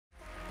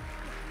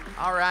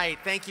All right,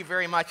 thank you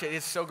very much. It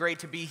is so great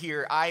to be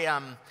here.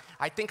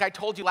 I think I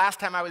told you last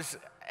time I was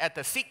at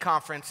the SEEK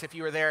conference, if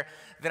you were there,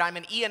 that I'm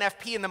an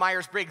ENFP in the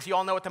Myers-Briggs. You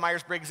all know what the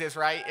Myers-Briggs is,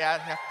 right?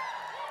 Yeah.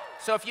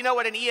 So if you know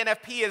what an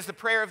ENFP is, the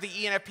prayer of the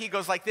ENFP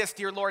goes like this: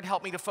 Dear Lord,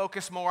 help me to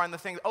focus more on the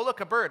things, oh look,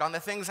 a bird, on the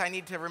things I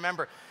need to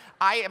remember.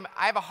 I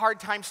have a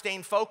hard time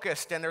staying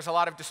focused, and there's a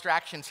lot of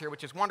distractions here,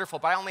 which is wonderful,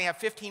 but I only have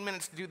 15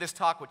 minutes to do this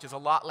talk, which is a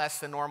lot less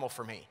than normal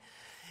for me.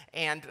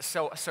 And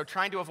so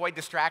trying to avoid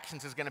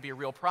distractions is going to be a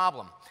real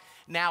problem.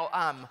 Now,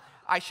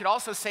 I should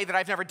also say that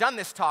I've never done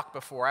this talk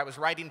before. I was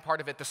writing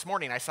part of it this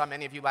morning. I saw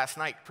many of you last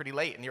night pretty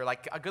late, and you're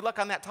like, good luck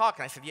on that talk.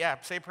 And I said, yeah,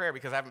 say a prayer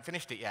because I haven't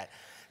finished it yet.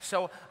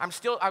 So I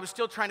was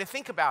still trying to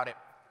think about it.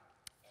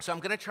 So I'm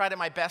going to try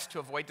my best to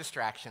avoid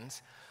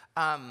distractions.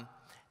 And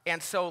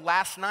so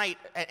last night,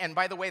 and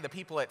by the way, the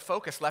people at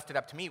Focus left it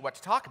up to me what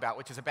to talk about,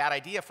 which is a bad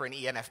idea for an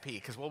ENFP,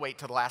 because we'll wait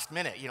till the last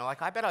minute. You know,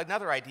 like, I bet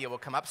another idea will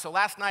come up. So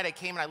last night I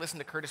came and I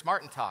listened to Curtis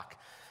Martin talk.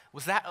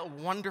 Was that a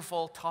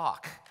wonderful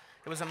talk?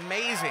 It was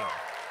amazing.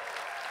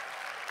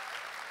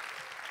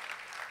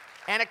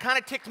 And it kind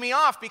of ticked me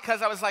off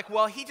because I was like,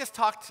 well, he just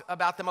talked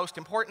about the most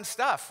important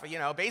stuff. You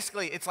know,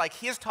 basically, it's like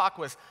his talk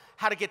was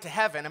how to get to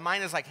heaven, and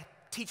mine is like,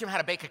 teach him how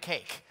to bake a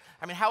cake.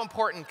 I mean, how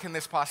important can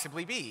this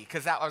possibly be?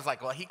 Because I was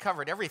like, well, he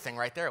covered everything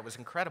right there. It was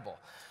incredible.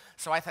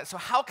 So I thought, so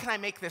how can I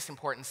make this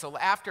important? So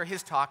after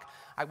his talk,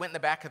 I went in the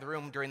back of the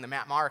room during the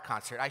Matt Maher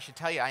concert. I should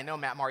tell you, I know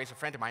Matt Maher is a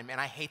friend of mine,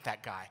 and I hate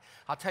that guy.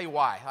 I'll tell you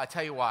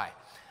why.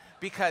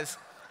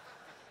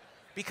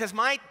 Because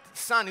my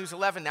son, who's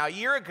 11 now, a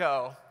year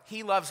ago,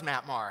 he loves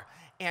Matt Maher.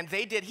 And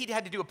he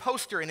had to do a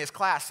poster in his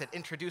class that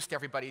introduced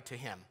everybody to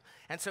him.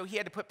 And so he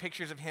had to put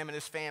pictures of him and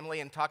his family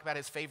and talk about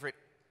his favorite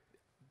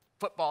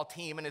football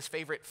team and his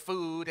favorite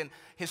food and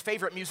his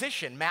favorite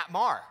musician, Matt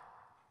Maher,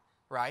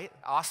 right?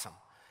 Awesome.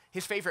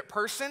 His favorite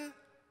person,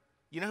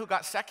 you know who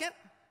got second?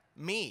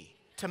 Me,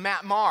 to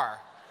Matt Maher.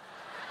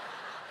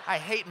 I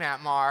hate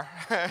Matt Maher.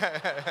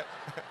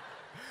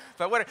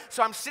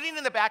 So I'm sitting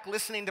in the back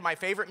listening to my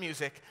favorite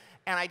music,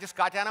 and I just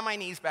got down on my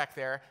knees back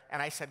there,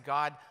 and I said,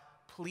 God,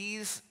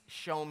 please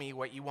show me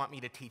what you want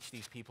me to teach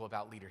these people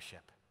about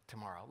leadership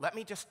tomorrow. Let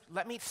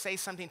me say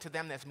something to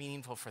them that's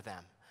meaningful for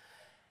them.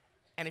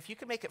 And if you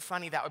could make it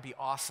funny, that would be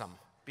awesome,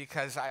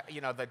 because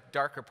the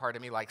darker part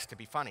of me likes to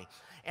be funny.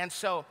 And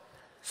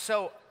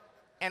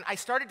and I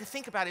started to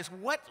think about is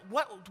what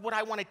would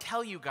I want to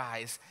tell you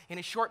guys in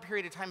a short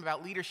period of time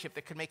about leadership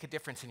that could make a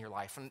difference in your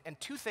life? And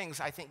two things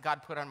I think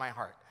God put on my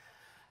heart.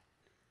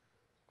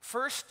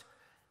 First,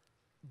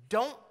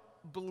 don't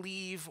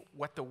believe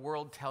what the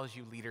world tells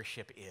you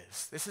leadership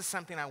is. This is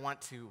something I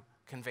want to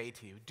convey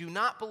to you. Do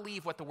not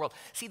believe what the world...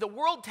 See, the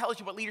world tells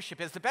you what leadership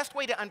is. The best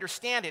way to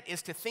understand it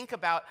is to think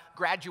about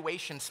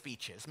graduation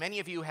speeches. Many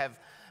of you have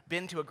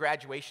been to a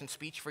graduation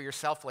speech for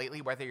yourself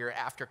lately, whether you're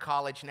after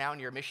college now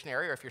and you're a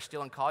missionary, or if you're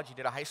still in college, you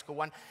did a high school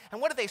one.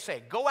 And what do they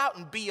say? Go out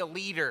and be a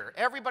leader.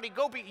 Everybody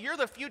you're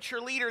the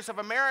future leaders of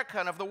America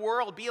and of the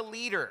world. Be a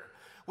leader,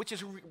 which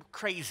is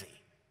crazy.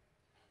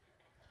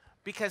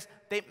 Because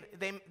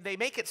they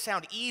make it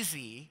sound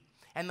easy,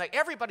 and like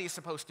everybody is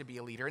supposed to be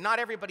a leader, and not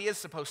everybody is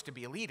supposed to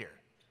be a leader.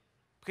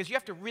 Because you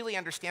have to really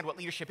understand what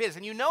leadership is.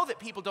 And you know that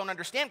people don't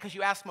understand because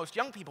you ask most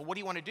young people, what do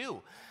you want to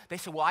do? They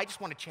say, well, I just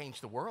want to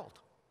change the world.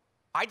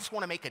 I just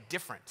want to make a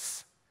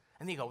difference.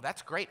 And they go,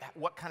 that's great.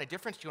 What kind of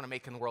difference do you want to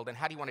make in the world, and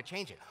how do you want to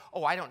change it?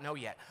 Oh, I don't know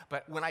yet,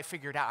 but when I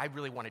figure it out, I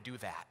really want to do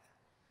that.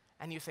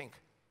 And you think,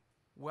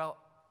 well,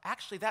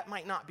 actually, that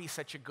might not be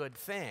such a good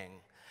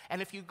thing.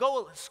 And if you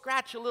go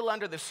scratch a little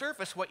under the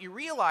surface, what you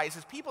realize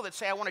is people that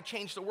say, I want to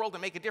change the world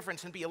and make a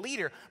difference and be a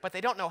leader, but they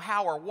don't know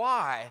how or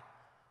why,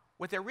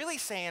 what they're really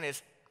saying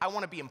is, I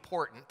want to be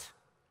important,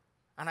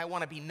 and I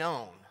want to be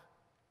known.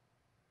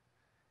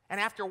 And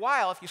after a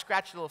while, if you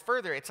scratch a little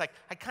further, it's like,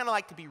 I'd kind of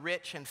like to be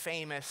rich and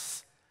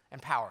famous and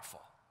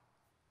powerful.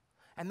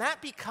 And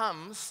that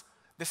becomes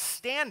the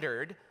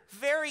standard,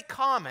 very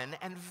common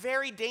and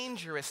very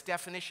dangerous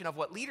definition of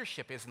what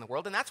leadership is in the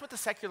world, and that's what the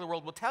secular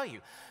world will tell you.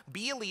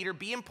 Be a leader,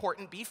 be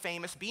important, be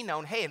famous, be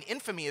known. Hey, and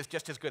infamy is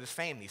just as good as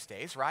fame these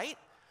days, right?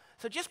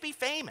 So just be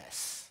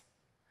famous,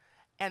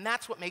 and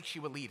that's what makes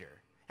you a leader.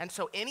 And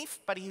so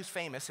anybody who's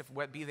famous, if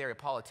be they a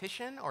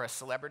politician or a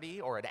celebrity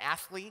or an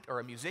athlete or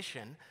a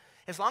musician,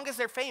 as long as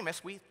they're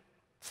famous,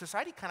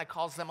 society kind of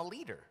calls them a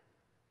leader.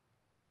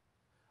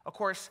 Of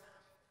course,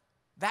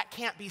 that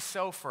can't be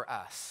so for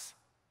us.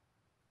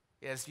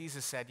 As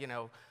Jesus said,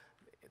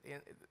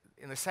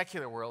 in the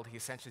secular world, he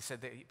essentially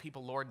said that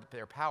people lord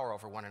their power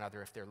over one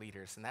another if they're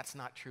leaders, and that's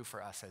not true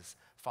for us as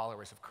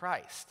followers of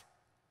Christ.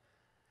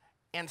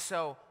 And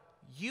so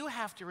you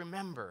have to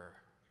remember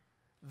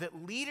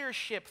that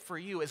leadership for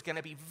you is going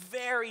to be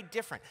very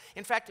different.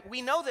 In fact,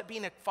 we know that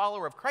being a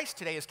follower of Christ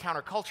today is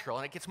countercultural,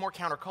 and it gets more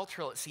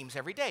countercultural, it seems,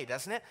 every day,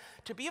 doesn't it?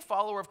 To be a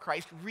follower of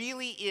Christ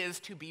really is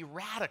to be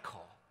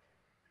radical.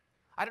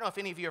 I don't know if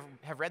any of you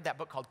have read that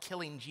book called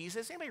Killing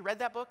Jesus. Anybody read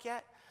that book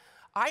yet?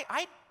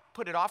 I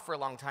put it off for a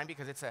long time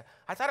because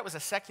I thought it was a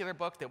secular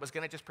book that was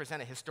going to just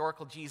present a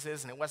historical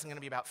Jesus and it wasn't going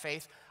to be about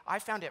faith. I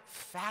found it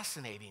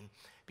fascinating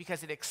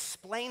because it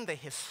explained the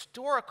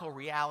historical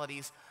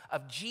realities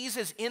of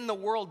Jesus in the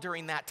world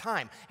during that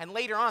time. And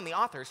later on, the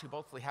authors, who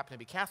both happen to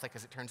be Catholic,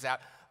 as it turns out,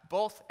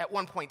 both at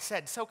one point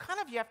said, so kind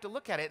of you have to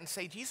look at it and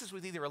say Jesus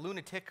was either a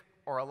lunatic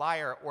or a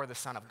liar or the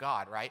Son of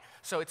God, right?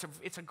 So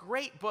it's a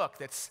great book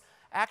that's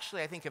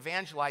actually, I think,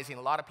 evangelizing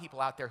a lot of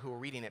people out there who are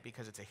reading it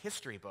because it's a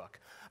history book.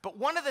 But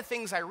one of the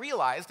things I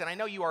realized, and I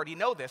know you already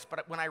know this,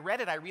 but when I read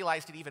it, I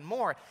realized it even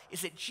more,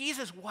 is that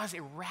Jesus was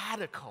a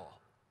radical.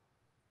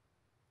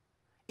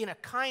 In a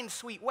kind,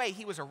 sweet way,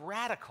 he was a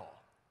radical.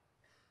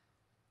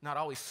 Not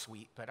always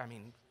sweet, but I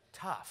mean,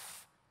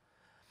 tough.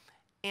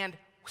 And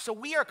so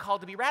we are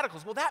called to be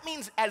radicals. Well, that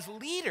means as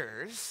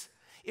leaders,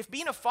 if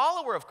being a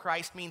follower of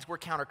Christ means we're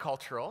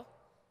countercultural,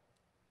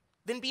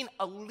 then being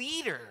a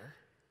leader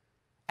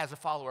as a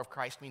follower of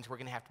Christ means we're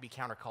going to have to be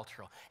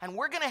countercultural. And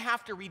we're going to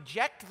have to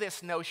reject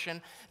this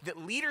notion that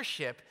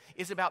leadership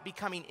is about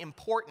becoming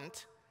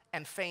important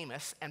and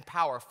famous and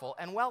powerful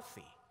and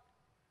wealthy.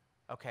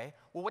 Okay?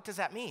 Well, what does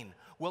that mean?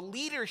 Well,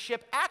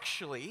 leadership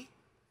actually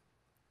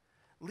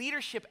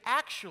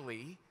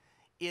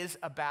is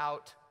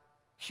about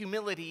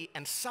humility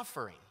and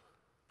suffering.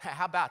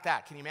 How about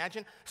that? Can you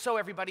imagine? So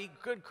everybody,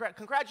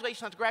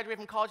 congratulations on graduating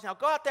from college. Now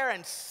go out there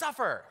and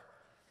suffer.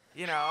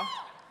 You know?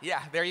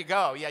 Yeah, there you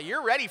go. Yeah,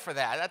 you're ready for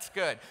that. That's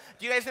good.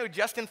 Do you guys know who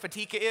Justin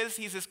Fatica is?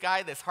 He's this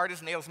guy, this Hard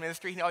as Nails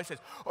ministry. He always says,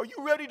 are you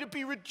ready to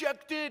be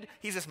rejected?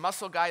 He's this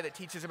muscle guy that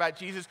teaches about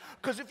Jesus.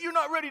 Because if you're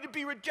not ready to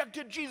be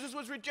rejected, Jesus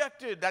was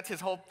rejected. That's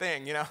his whole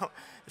thing, you know?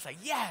 It's like,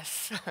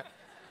 yes.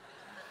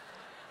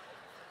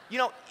 You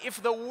know,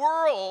 if the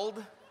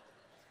world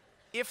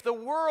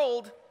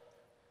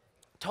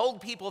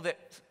told people that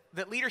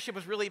leadership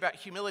was really about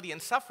humility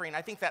and suffering,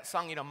 I think that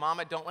song, you know,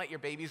 Mama, don't let your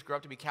babies grow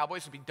up to be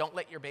cowboys, would be don't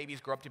let your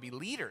babies grow up to be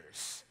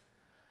leaders.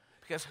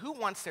 Because who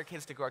wants their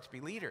kids to grow up to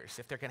be leaders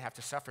if they're going to have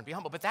to suffer and be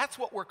humble? But that's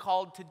what we're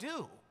called to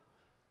do.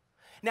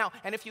 Now,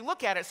 and if you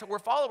look at it, so we're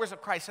followers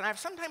of Christ, and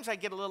sometimes I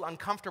get a little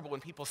uncomfortable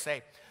when people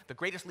say the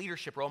greatest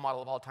leadership role model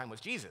of all time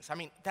was Jesus. I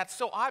mean, that's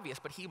so obvious,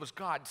 but he was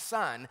God's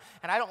son,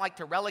 and I don't like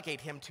to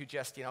relegate him to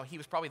just, you know, he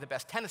was probably the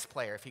best tennis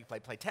player. If he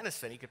played tennis,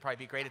 then he could probably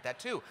be great at that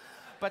too.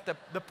 But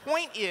the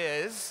point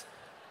is,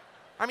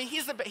 I mean,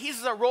 he's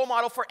a role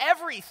model for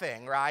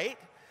everything, right?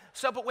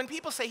 So, but when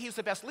people say he's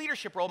the best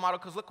leadership role model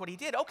because look what he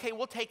did, okay,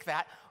 we'll take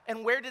that.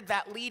 And where did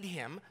that lead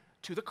him?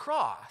 To the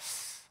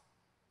cross.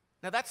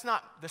 Now, that's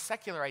not the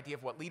secular idea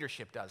of what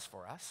leadership does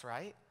for us,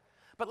 right?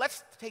 But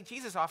let's take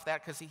Jesus off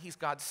that because he's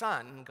God's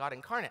son and God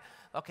incarnate.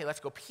 Okay,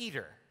 let's go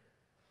Peter.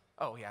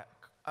 Oh, yeah,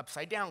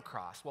 upside down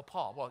cross. Well,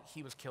 Paul, well,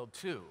 he was killed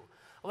too.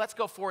 Well, let's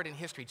go forward in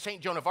history.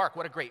 St. Joan of Arc,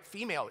 what a great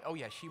female. Oh,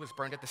 yeah, she was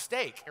burned at the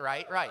stake,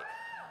 right?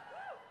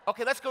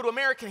 Okay, let's go to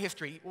American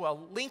history.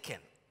 Well, Lincoln.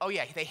 Oh,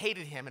 yeah, they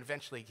hated him, and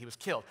eventually he was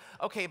killed.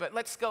 Okay, but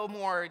let's go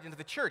more into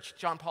the church,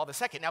 John Paul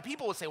II. Now,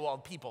 people would say, well,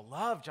 people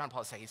love John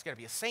Paul II. He's going to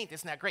be a saint.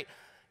 Isn't that great?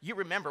 You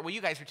remember, well,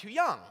 you guys are too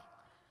young.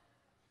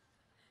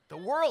 A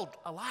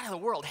lot of the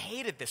world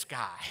hated this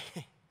guy.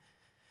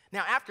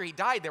 Now, after he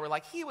died, they were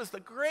like, he was the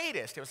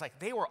greatest. It was like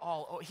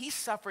he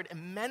suffered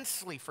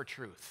immensely for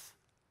truth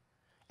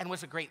and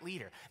was a great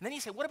leader. And then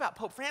you say, what about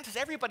Pope Francis?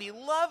 Everybody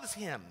loves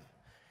him.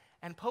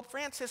 And Pope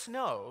Francis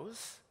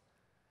knows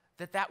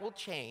that will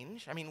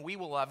change. I mean, we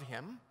will love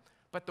him,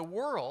 but the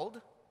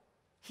world,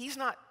 he's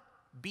not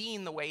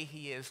being the way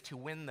he is to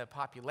win the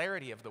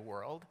popularity of the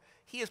world.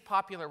 He is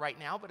popular right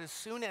now, but as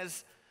soon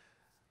as,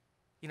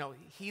 you know,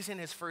 he's in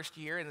his first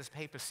year in his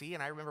papacy,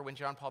 and I remember when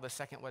John Paul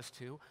II was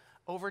too,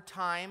 over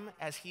time,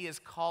 as he is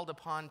called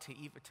upon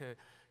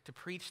to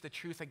preach the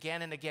truth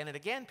again and again and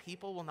again,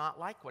 people will not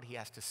like what he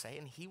has to say,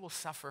 and he will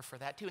suffer for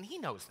that too, and he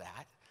knows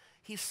that.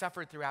 He's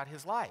suffered throughout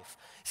his life.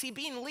 See,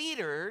 being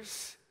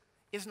leaders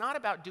is not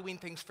about doing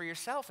things for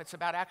yourself. It's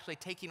about actually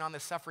taking on the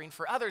suffering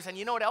for others. And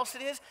you know what else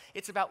it is?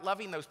 It's about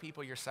loving those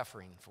people you're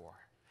suffering for.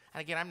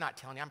 And again, I'm not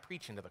telling you, I'm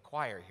preaching to the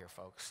choir here,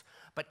 folks.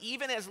 But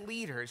even as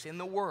leaders in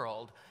the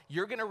world,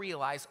 you're going to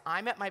realize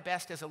I'm at my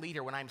best as a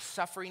leader when I'm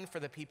suffering for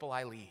the people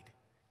I lead,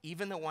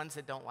 even the ones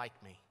that don't like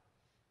me.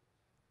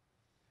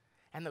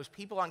 And those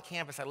people on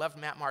campus, I loved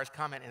Matt Maher's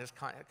comment in his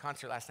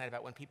concert last night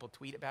about when people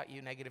tweet about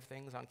you negative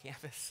things on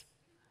campus.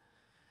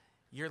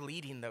 You're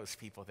leading those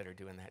people that are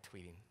doing that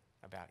tweeting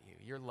about you.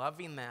 You're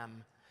loving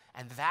them,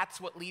 and that's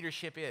what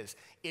leadership is.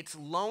 It's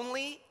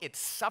lonely, it's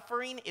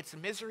suffering, it's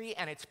misery,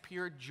 and it's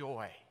pure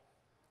joy.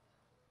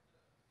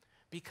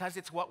 Because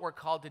it's what we're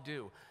called to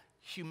do.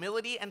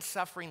 Humility and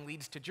suffering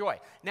leads to joy.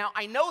 Now,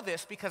 I know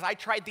this because I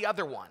tried the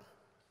other one.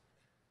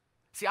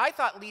 See, I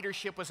thought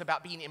leadership was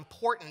about being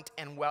important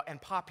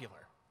and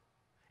popular.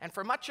 And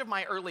for much of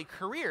my early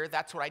career,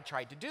 that's what I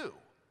tried to do.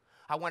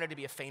 I wanted to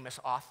be a famous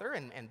author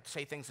and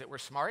say things that were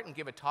smart and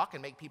give a talk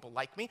and make people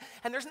like me.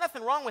 And there's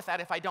nothing wrong with that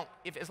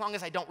as long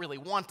as I don't really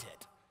want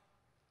it.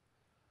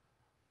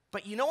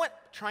 But you know what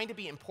trying to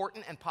be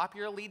important and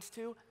popular leads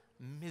to?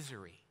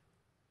 Misery.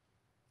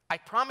 I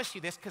promise you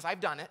this because I've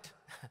done it.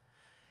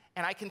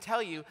 And I can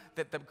tell you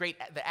that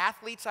the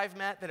athletes I've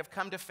met that have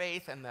come to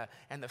faith and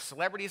the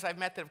celebrities I've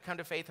met that have come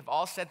to faith have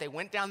all said they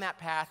went down that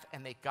path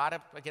and they got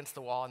up against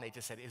the wall and they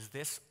just said, is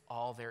this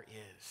all there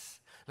is?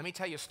 Let me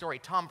tell you a story.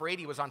 Tom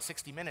Brady was on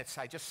 60 Minutes.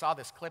 I just saw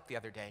this clip the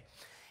other day.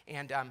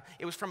 And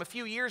it was from a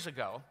few years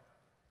ago.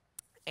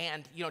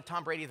 And, you know,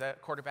 Tom Brady, the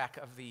quarterback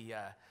of the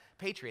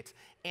Patriots.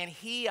 And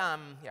he,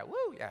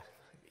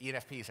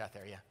 ENFP's out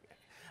there, yeah.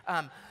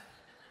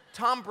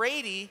 Tom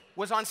Brady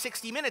was on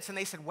 60 Minutes, and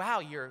they said, wow,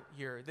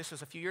 this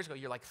was a few years ago,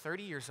 you're like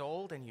 30 years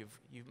old, and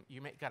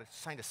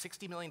signed a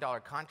 $60 million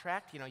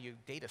contract. You know, you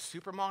date a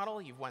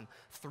supermodel, you've won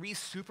 3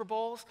 Super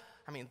Bowls.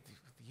 I mean,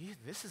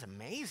 this is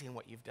amazing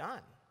what you've done.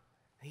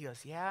 And he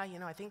goes, yeah, you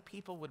know, I think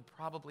people would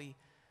probably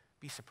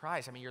be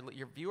surprised. I mean,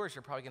 your viewers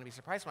are probably going to be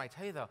surprised when I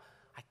tell you, though,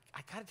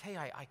 I got to tell you,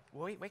 I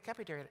wake up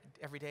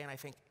every day and I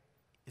think,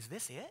 is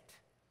this it?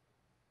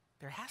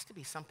 There has to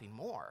be something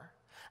more.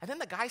 And then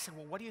the guy said,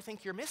 well, what do you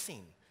think you're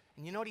missing?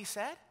 And you know what he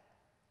said?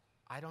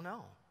 I don't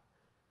know.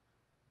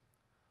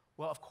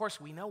 Well, of course,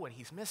 we know what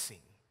he's missing.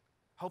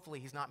 Hopefully,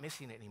 he's not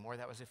missing it anymore.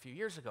 That was a few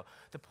years ago.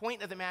 The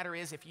point of the matter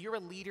is, if you're a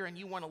leader and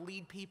you want to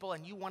lead people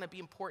and you want to be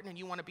important and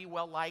you want to be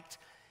well-liked,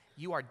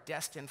 you are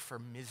destined for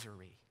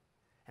misery.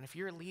 And if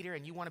you're a leader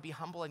and you want to be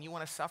humble and you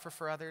want to suffer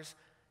for others,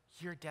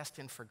 you're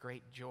destined for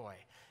great joy.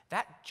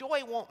 That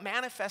joy won't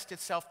manifest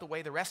itself the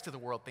way the rest of the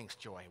world thinks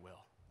joy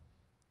will.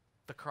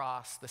 The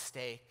cross, the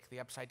stake, the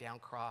upside-down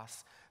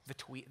cross, the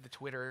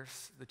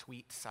Twitters, the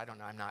tweets. I don't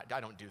know.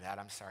 I don't do that.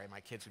 I'm sorry. My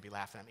kids would be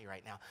laughing at me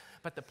right now.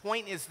 But the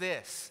point is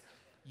this.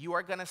 You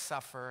are going to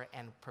suffer,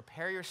 and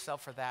prepare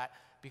yourself for that,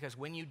 because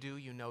when you do,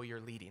 you know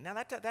you're leading. Now,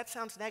 that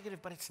sounds negative,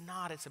 but it's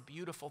not. It's a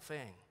beautiful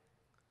thing,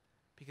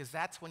 because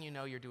that's when you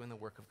know you're doing the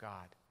work of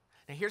God.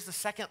 Now, here's the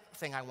second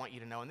thing I want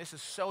you to know, and this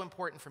is so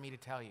important for me to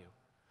tell you.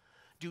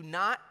 Do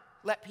not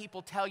let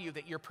people tell you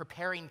that you're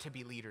preparing to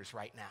be leaders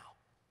right now.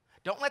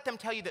 Don't let them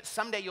tell you that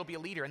someday you'll be a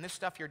leader, and this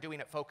stuff you're doing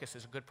at Focus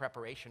is a good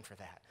preparation for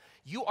that.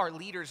 You are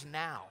leaders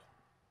now.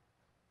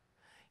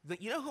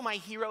 You know who my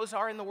heroes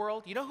are in the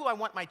world? You know who I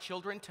want my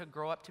children to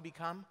grow up to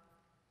become?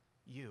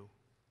 You.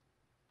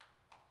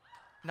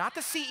 Not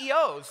the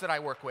CEOs that I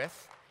work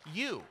with,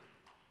 you.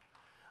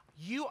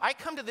 I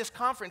come to this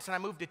conference and I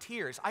move to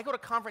tears. I go to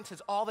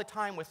conferences all the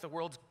time with the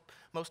world's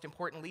most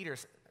important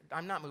leaders.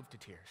 I'm not moved to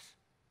tears.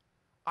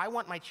 I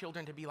want my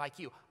children to be like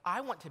you.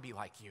 I want to be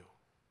like you.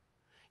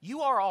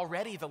 You are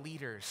already the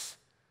leaders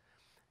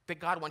that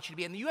God wants you to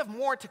be, and you have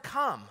more to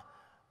come.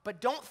 But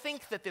don't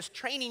think that this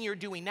training you're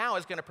doing now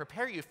is going to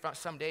prepare you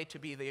someday to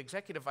be the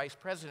executive vice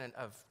president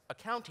of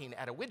accounting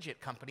at a widget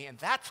company, and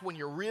that's when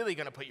you're really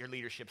going to put your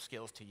leadership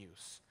skills to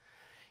use.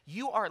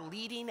 You are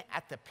leading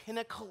at the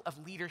pinnacle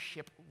of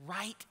leadership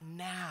right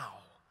now,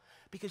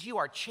 because you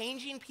are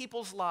changing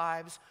people's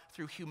lives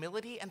through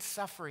humility and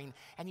suffering,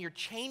 and you're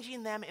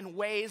changing them in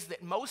ways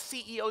that most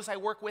CEOs I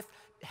work with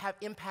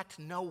impact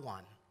no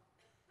one.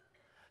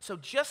 So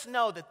just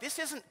know that this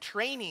isn't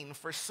training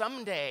for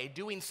someday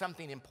doing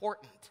something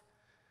important.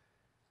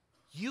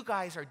 You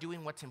guys are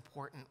doing what's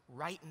important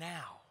right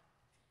now.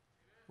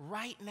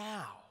 Right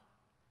now.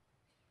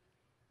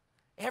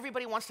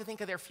 Everybody wants to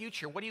think of their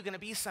future. What are you going to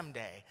be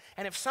someday?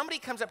 And if somebody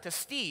comes up to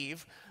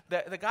Steve,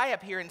 the guy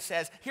up here, and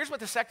says, here's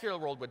what the secular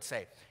world would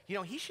say. You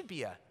know, he should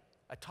be a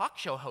talk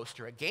show host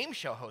or a game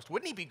show host.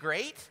 Wouldn't he be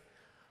great?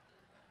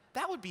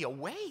 That would be a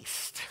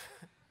waste.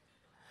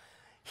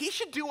 He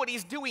should do what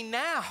he's doing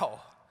now,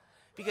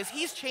 because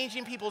he's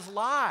changing people's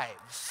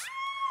lives.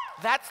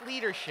 That's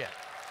leadership.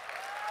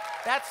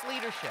 That's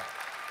leadership.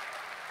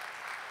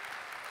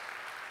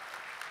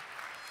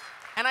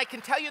 And I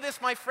can tell you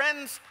this, my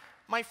friends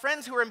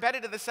who are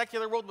embedded in the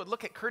secular world would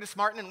look at Curtis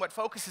Martin and what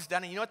Focus has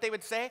done, and you know what they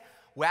would say?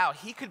 Wow,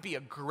 he could be a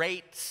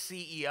great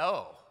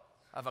CEO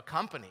of a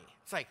company.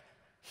 It's like,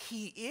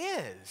 he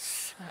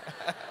is.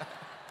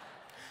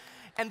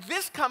 And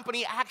this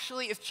company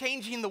actually is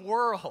changing the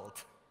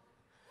world.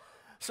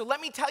 So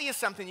let me tell you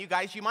something, you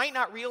guys. You might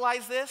not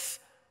realize this,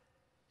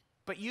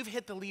 but you've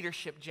hit the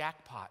leadership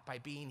jackpot by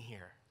being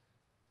here.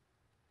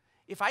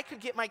 If I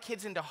could get my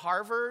kids into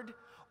Harvard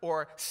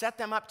or set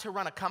them up to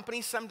run a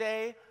company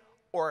someday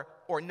or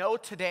know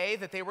today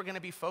that they were going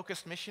to be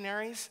focused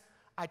missionaries,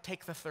 I'd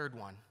take the third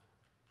one.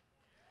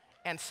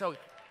 And so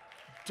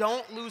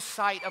don't lose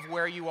sight of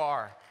where you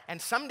are.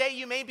 And someday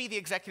you may be the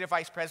executive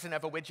vice president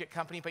of a widget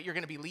company, but you're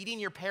going to be leading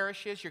your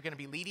parishes, you're going to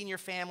be leading your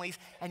families,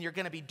 and you're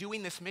going to be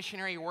doing this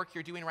missionary work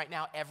you're doing right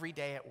now every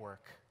day at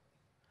work.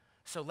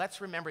 So let's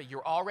remember,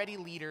 you're already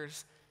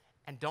leaders,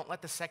 and don't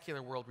let the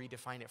secular world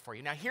redefine it for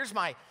you. Now, here's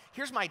my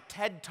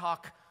TED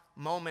Talk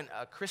moment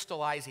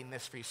crystallizing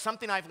this for you,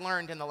 something I've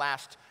learned in the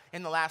last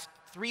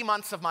 3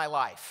 months of my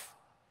life.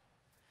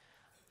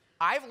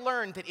 I've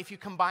learned that if you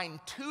combine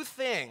 2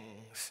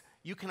 things,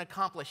 you can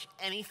accomplish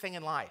anything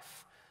in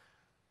life.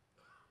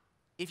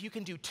 If you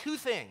can do 2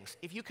 things,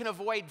 if you can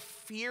avoid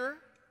fear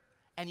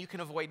and you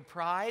can avoid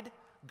pride,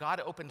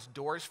 God opens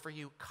doors for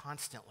you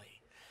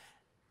constantly.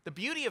 The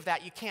beauty of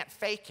that, you can't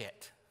fake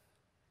it.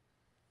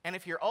 And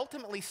if you're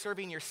ultimately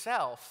serving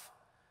yourself,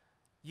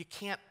 you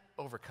can't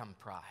overcome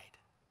pride.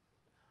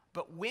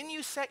 But when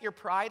you set your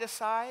pride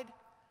aside,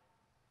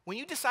 when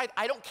you decide,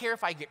 I don't care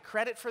if I get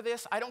credit for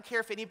this, I don't care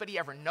if anybody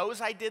ever knows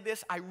I did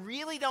this, I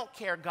really don't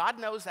care, God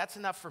knows that's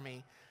enough for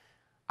me.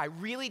 I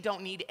really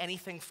don't need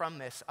anything from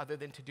this other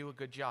than to do a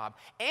good job.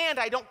 And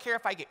I don't care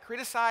if I get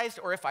criticized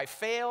or if I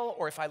fail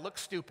or if I look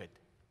stupid.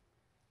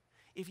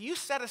 If you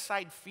set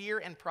aside fear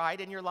and pride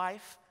in your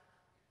life,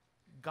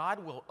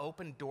 God will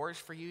open doors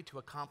for you to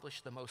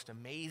accomplish the most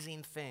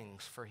amazing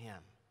things for Him.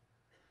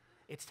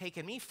 It's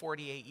taken me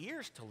 48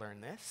 years to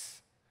learn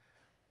this.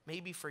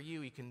 Maybe for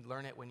you, you can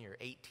learn it when you're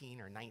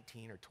 18 or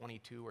 19 or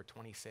 22 or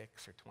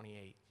 26 or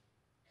 28.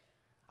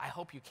 I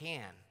hope you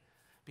can,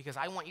 because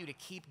I want you to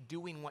keep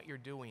doing what you're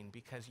doing,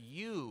 because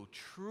you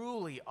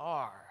truly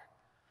are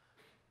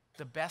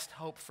the best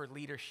hope for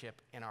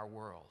leadership in our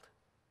world.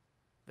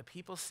 The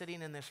people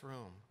sitting in this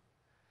room.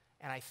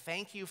 And I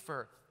thank you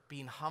for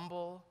being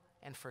humble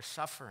and for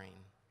suffering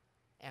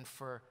and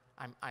for,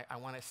 I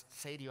want to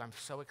say to you, I'm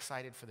so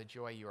excited for the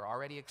joy you're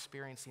already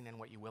experiencing and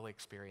what you will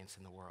experience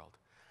in the world.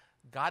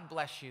 God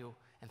bless you,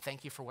 and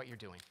thank you for what you're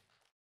doing.